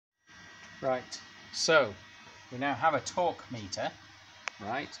Right, so we now have a torque meter,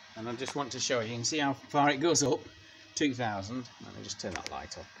 right, and I just want to show you can see how far it goes up. 2000. Let me just turn that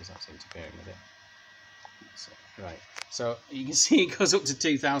light off because that's interfering with it. Right, so you can see it goes up to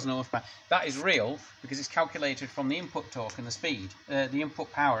 2000 horsepower. That is real because it's calculated from the input torque and the speed, the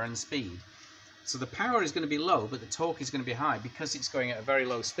input power and the speed. So the power is going to be low, but the torque is going to be high because it's going at a very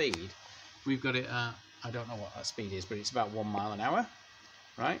low speed. We've got it at, I don't know what that speed is, but it's about 1 mile an hour.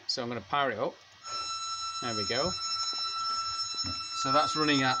 Right, so I'm going to power it up. There we go. So that's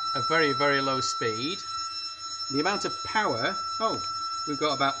running at a very, very low speed. The amount of power, we've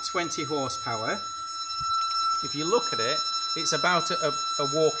got about 20 horsepower. If you look at it, it's about a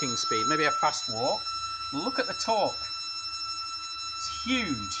walking speed, maybe a fast walk. Look at the torque. It's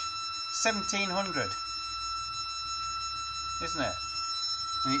huge. 1700. Isn't it?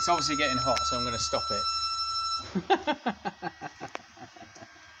 And it's obviously getting hot, so I'm going to stop it.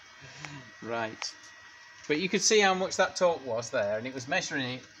 Right. But you could see how much that torque was there, and it was measuring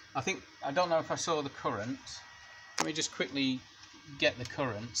it. I don't know if I saw the current. Let me just quickly get the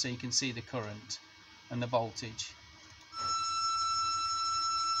current so you can see the current and the voltage.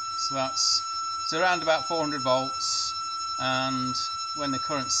 So it's around about 400 volts, and when the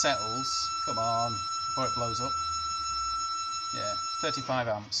current settles, come on, before it blows up, yeah, 35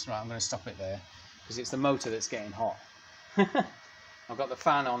 amps. Right, I'm going to stop it there because it's the motor that's getting hot. I've got the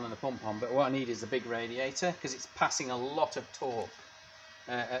fan on and the pump on, but what I need is the big radiator because it's passing a lot of torque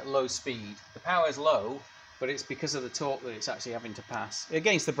at low speed. The power is low, but it's because of the torque that it's actually having to pass.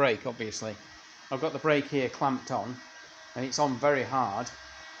 Against the brake, obviously. I've got the brake here clamped on, and it's on very hard,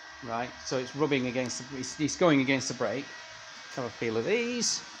 right? So it's rubbing against, it's going against the brake. Have a feel of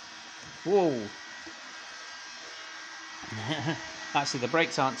these. Whoa! Actually, the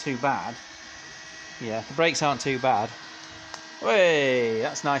brakes aren't too bad. Yeah, the brakes aren't too bad. Way,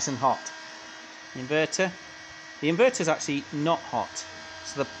 that's nice and hot. Inverter. The inverter's actually not hot.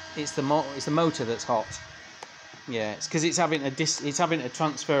 So it's the motor that's hot. Yeah, it's because it's having to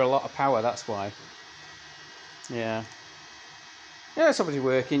transfer a lot of power. That's why. Yeah. Yeah, it's obviously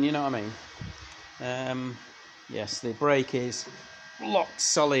working. You know what I mean? Yes, the brake is locked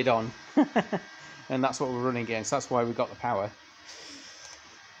solid on, and that's what we're running against. That's why we got the power.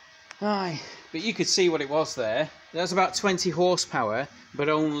 Aye, but you could see what it was there. There was about 20 horsepower, but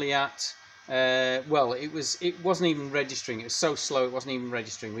only at well, it wasn't even registering. It was so slow it wasn't even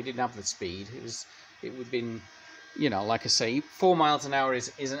registering. We didn't have the speed. It would have been, you know, like I say, 4 miles an hour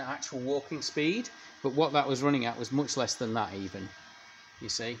is an actual walking speed, but what that was running at was much less than that even. You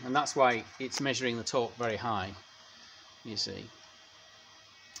see, and that's why it's measuring the torque very high. You see,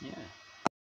 yeah.